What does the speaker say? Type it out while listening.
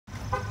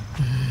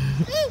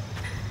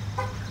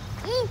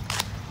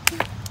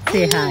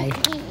Say hi.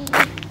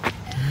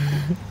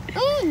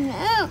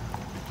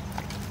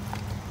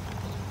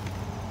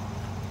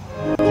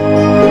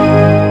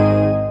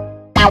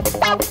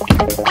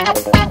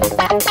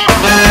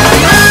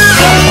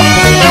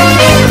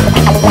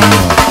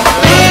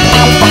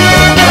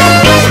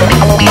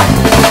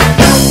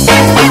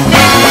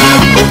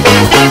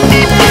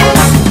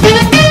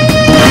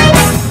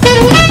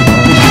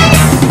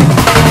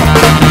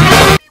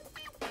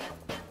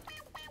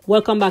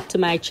 Welcome back to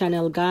my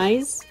channel,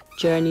 guys.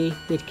 Journey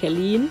with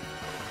Keleene.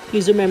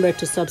 Please remember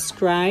to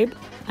subscribe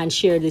and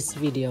share this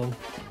video.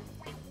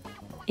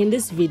 In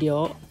this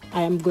video,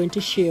 I am going to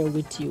share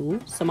with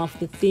you some of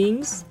the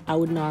things I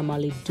would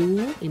normally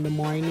do in the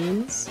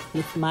mornings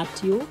with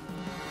Matthew,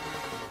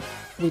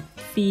 with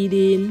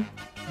feeding,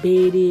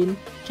 bathing,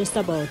 just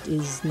about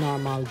his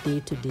normal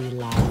day-to-day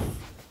life.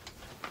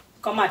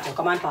 Come, Matthew,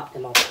 come and pack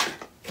them up.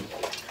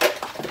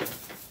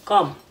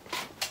 Come.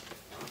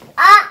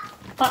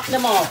 Pack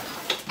them up.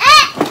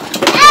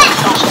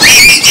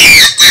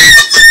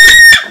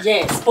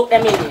 Yes, put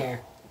them in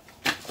here.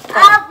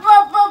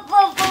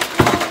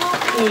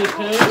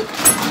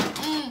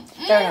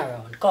 Turn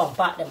around. Come,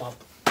 pack them up.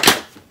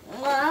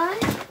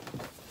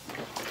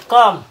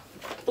 Come,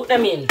 put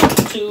them in.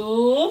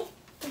 2.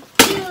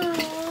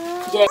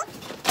 Yes.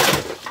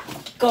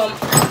 Come.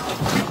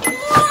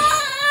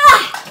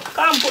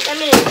 Come, put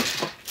them in.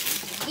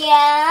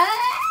 Yeah.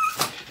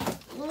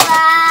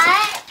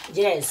 What?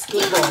 Yes,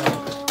 good boy.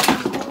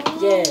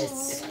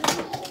 Yes.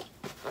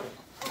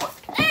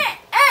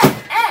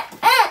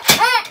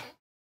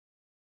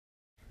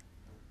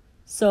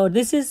 So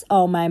this is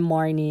how my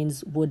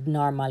mornings would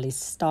normally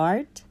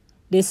start.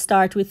 They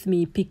start with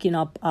me picking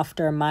up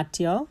after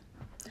Matthew.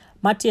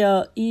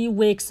 Matthew, he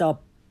wakes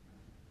up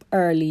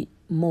early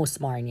most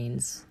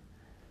mornings.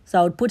 So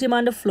I would put him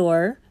on the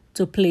floor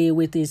to play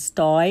with his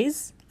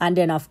toys. And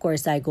then, of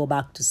course, I go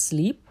back to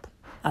sleep.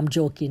 I'm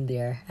joking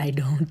there. I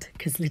don't,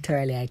 because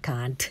literally I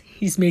can't.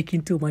 He's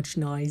making too much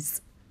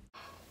noise.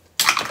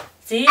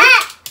 See?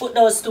 Put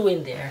those 2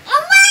 in there.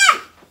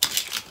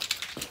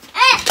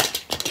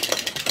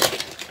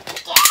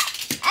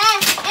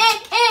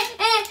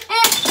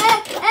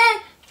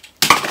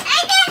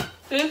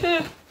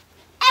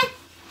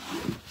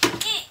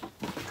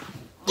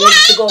 Ready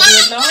to go to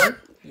bed now?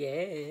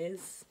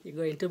 Yes. You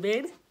going to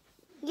bed?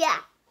 Yeah.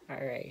 All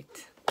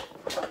right.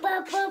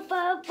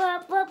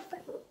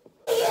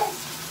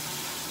 Yes.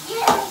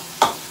 Yes.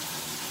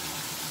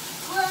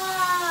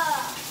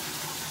 Wow.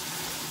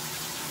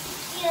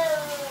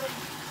 Yes.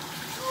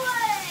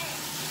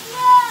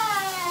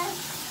 Yes.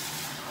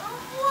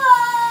 Wow.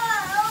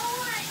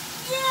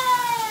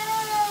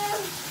 Yes.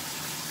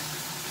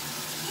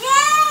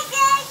 Yeah,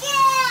 yeah,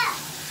 yeah.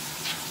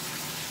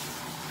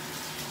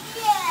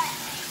 Yeah,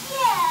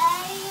 yeah,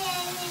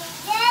 yeah,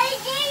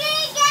 yeah,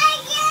 yeah,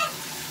 yeah.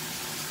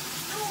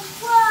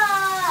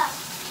 Wow.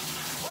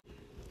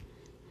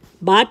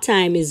 Bath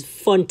time is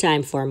fun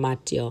time for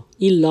Matthew.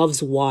 He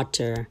loves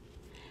water.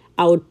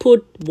 I would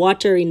put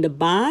water in the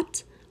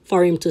bath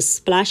for him to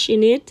splash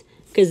in it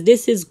because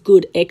this is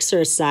good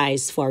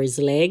exercise for his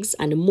legs,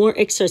 and the more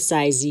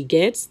exercise he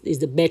gets is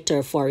the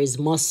better for his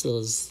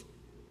muscles.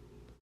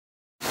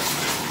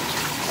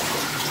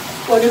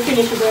 When you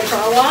finish, you going for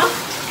a walk?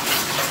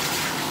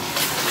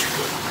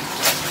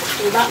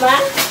 You back,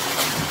 man?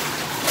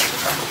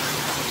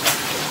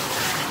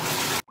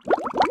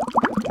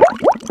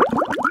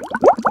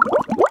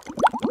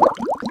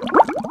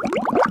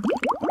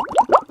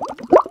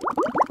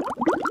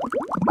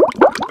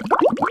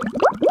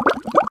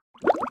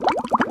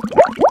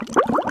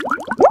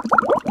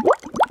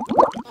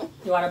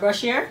 You want to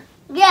brush here?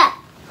 Yeah.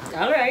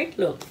 All right,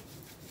 look.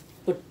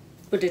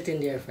 Put it in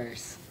there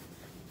first.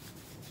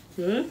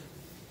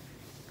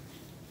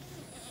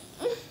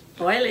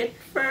 Oil it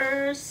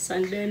first,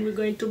 and then we're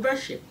going to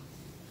brush it.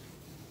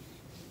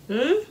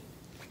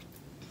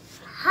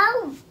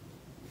 How?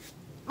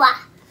 What?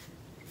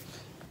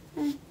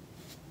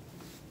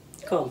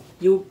 Come,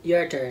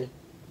 your turn.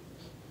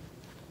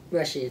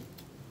 Brush it.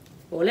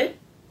 Hold it.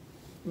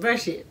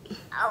 Brush it.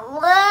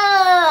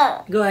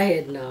 Go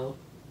ahead now.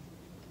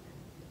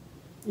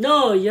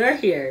 No, you're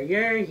here.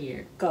 You're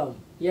here. Come,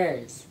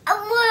 yours.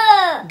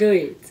 Do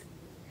it.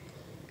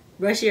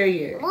 Brush your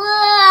hair.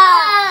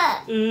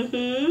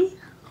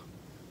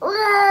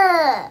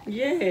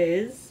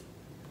 Yes.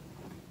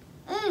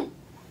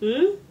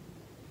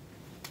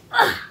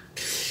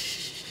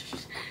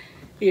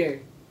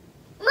 Here.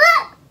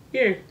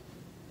 Here.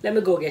 Let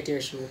me go get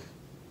your shoe.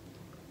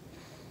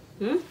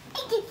 You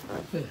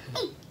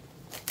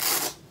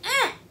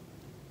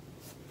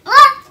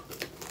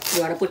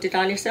want to put it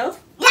on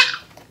yourself? Yeah.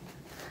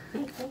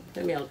 Okay,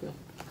 let me help you.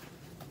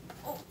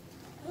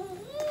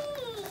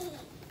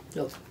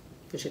 Look,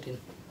 push it in.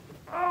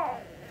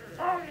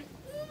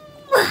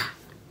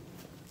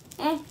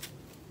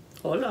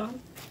 Hold on.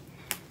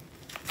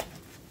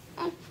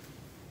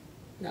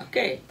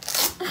 Okay.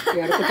 You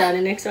want to put on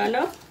the next one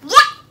now?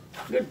 Yeah.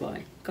 Good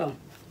boy. Come.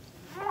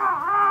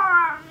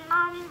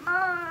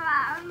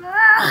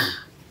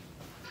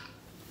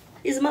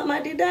 Is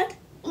Mama did that?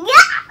 Yeah.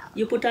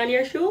 You put on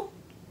your shoe?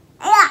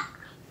 Yeah.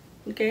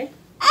 Okay.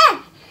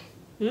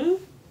 Hmm?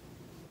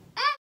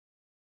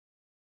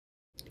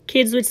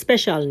 Kids with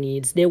special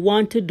needs, they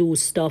want to do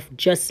stuff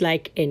just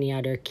like any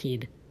other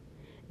kid.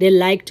 They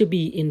like to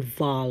be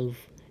involved.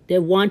 They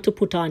want to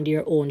put on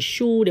their own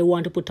shoe. They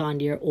want to put on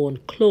their own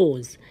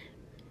clothes.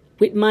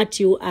 With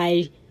Matthew,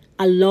 I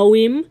allow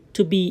him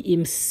to be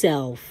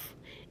himself.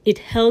 It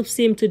helps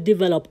him to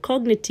develop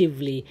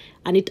cognitively,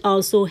 and it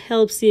also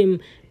helps him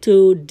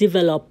to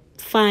develop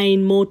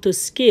fine motor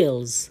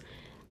skills.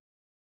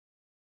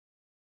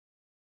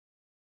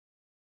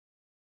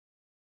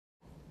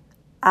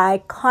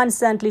 I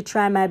constantly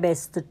try my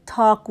best to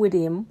talk with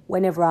him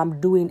whenever I'm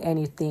doing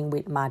anything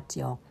with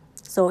Matthew.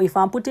 So if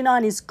I'm putting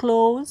on his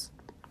clothes,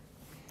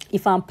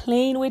 if I'm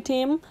playing with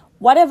him,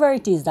 whatever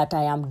it is that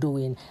I am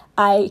doing,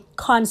 I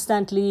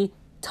constantly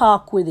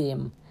talk with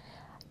him.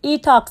 He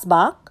talks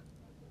back,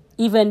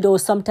 even though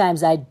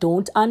sometimes I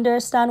don't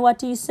understand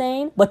what he's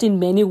saying, but in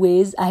many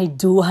ways I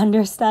do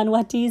understand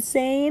what he's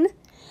saying.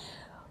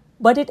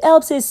 But it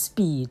helps his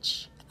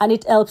speech and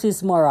it helps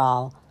his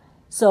morale.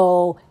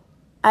 So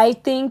I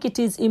think it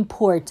is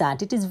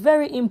important, it is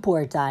very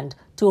important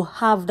to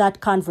have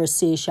that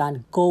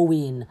conversation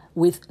going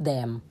with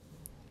them.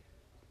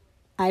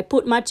 I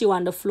put Matthew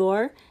on the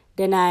floor,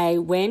 then I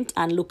went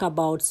and looked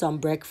about some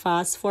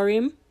breakfast for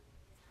him.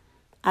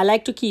 I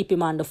like to keep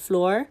him on the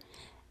floor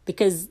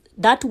because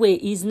that way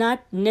he's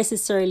not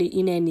necessarily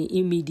in any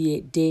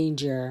immediate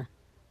danger.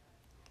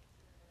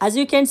 As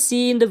you can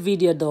see in the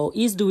video though,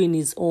 he's doing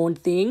his own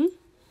thing.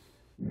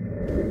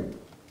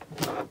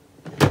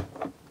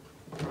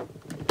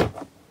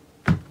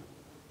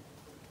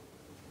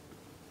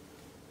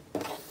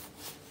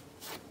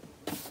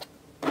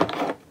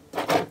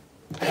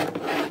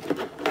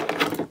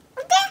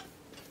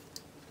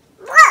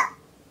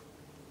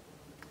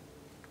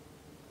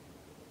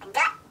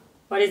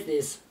 What is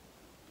this?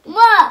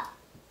 What?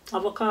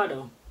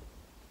 Avocado.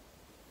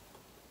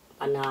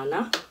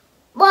 Banana.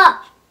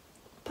 What?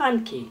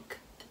 Pancake.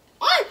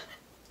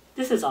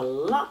 This is a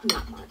lot,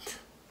 Matt.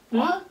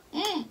 What?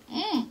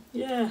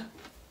 Yeah.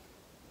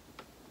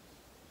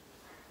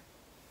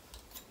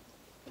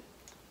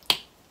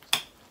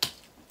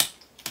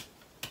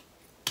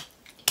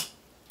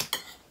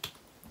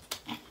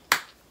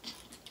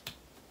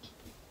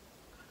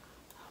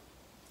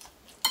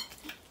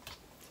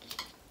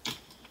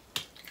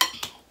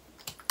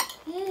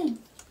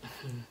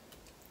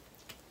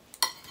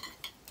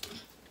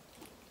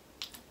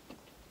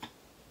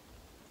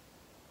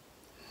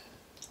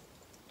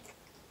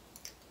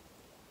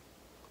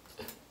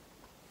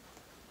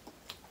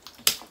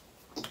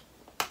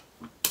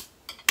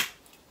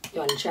 You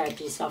want to try a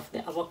piece of the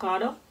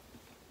avocado?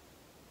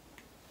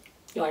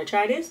 You want to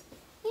try this?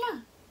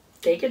 Yeah.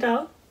 Take it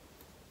out.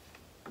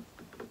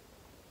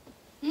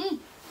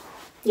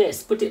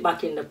 Yes, put it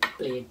back in the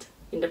plate.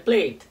 In the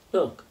plate.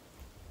 Look.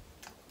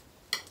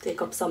 Take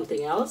up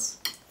something else.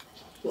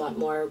 You want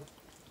more?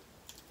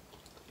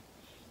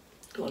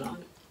 Hold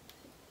on.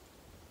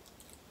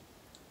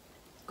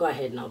 Go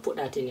ahead now. Put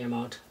that in your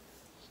mouth.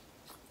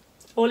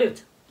 Hold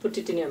it. Put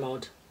it in your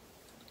mouth.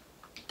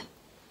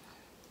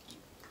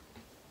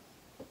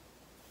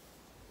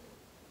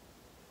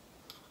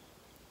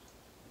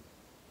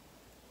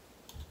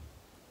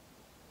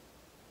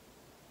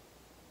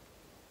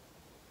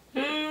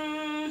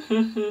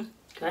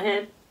 Go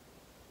ahead.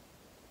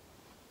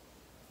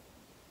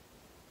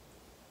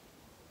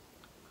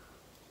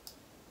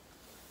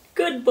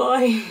 Good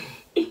boy.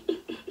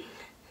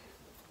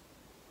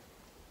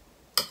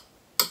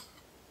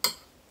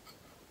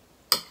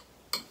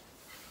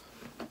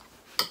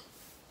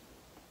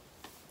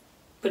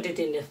 Put it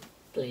in the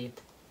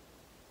plate.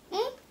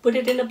 Put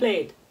it in the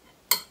plate.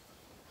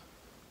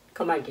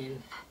 Come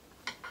again.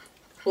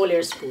 Hold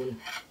your spoon.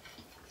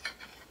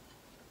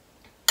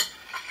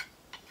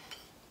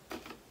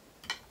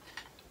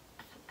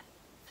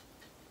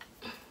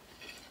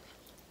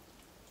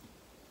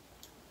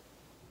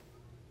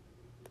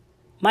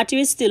 Matthew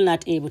is still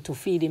not able to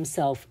feed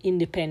himself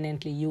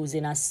independently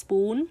using a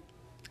spoon.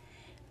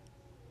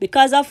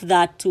 Because of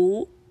that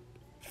too,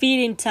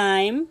 feeding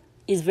time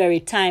is very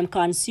time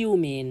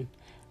consuming.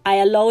 I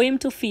allow him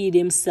to feed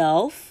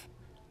himself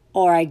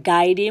or I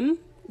guide him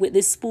with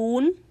the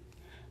spoon.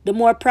 The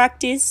more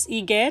practice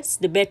he gets,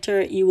 the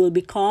better he will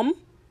become.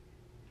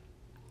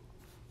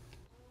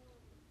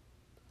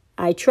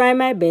 I try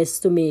my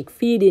best to make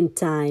feeding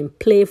time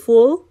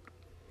playful.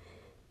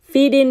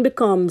 Feeding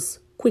becomes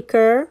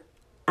quicker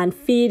and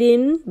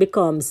feeding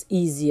becomes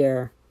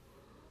easier.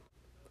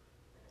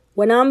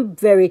 When I'm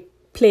very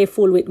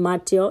playful with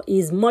Matthew,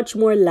 he's much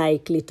more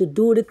likely to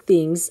do the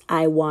things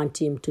I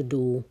want him to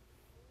do.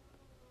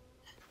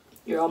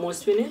 You're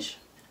almost finished?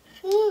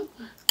 You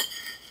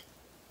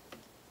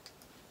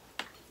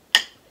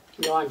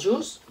want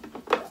juice?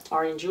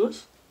 Orange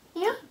juice?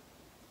 Yeah.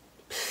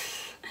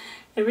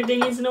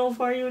 Everything is no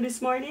for you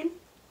this morning?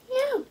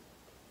 Yeah.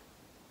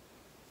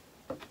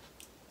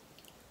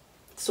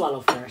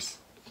 Swallow first.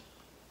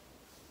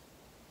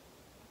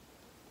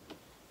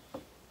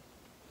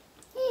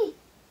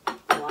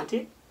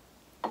 want it?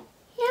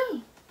 Yeah.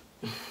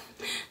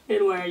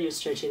 Then why are you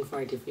stretching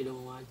for it if you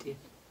don't want it?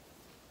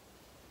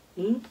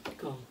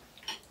 Come.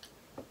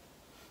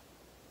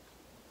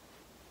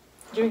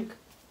 Drink.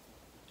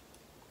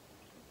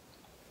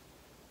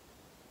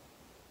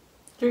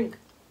 Drink.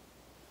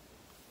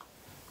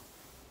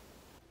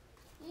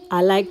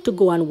 I like to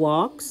go on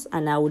walks,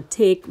 and I would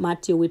take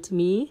Matthew with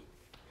me.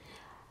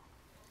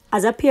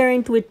 As a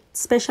parent with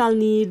special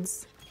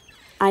needs,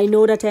 I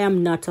know that I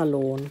am not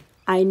alone.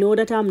 I know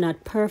that I'm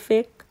not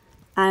perfect,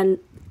 and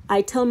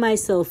I tell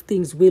myself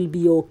things will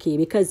be okay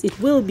because it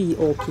will be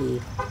okay.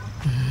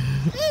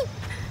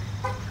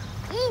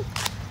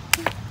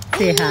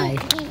 Say hi.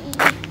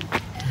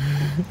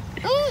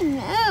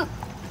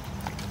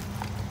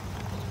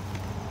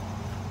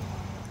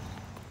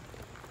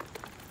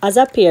 As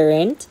a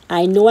parent,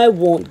 I know I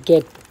won't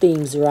get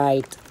things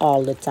right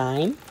all the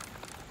time.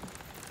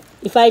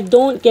 If I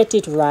don't get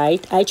it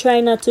right, I try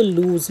not to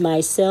lose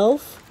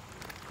myself.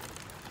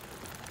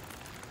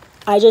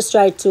 I just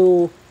try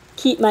to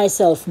keep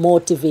myself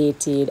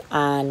motivated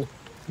and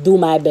do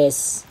my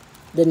best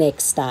the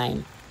next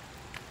time.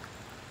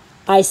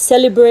 I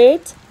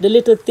celebrate the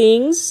little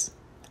things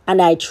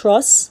and I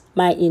trust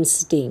my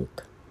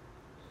instinct.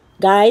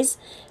 Guys,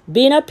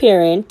 being a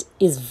parent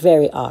is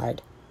very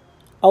hard.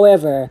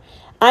 However,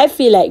 I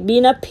feel like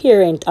being a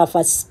parent of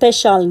a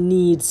special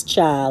needs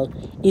child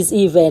is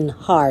even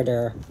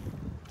harder.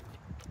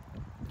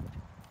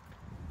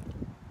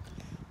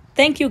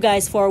 Thank you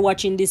guys for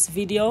watching this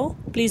video.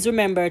 Please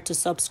remember to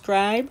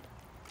subscribe,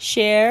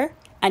 share,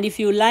 and if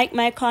you like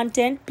my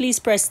content, please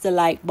press the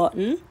like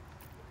button.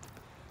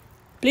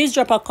 Please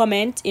drop a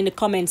comment in the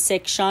comment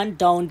section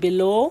down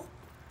below.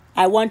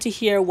 I want to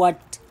hear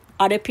what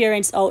other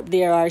parents out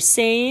there are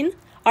saying,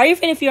 or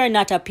even if you are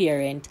not a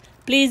parent,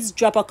 please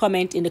drop a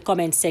comment in the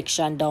comment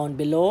section down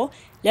below.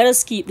 Let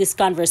us keep this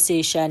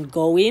conversation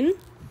going.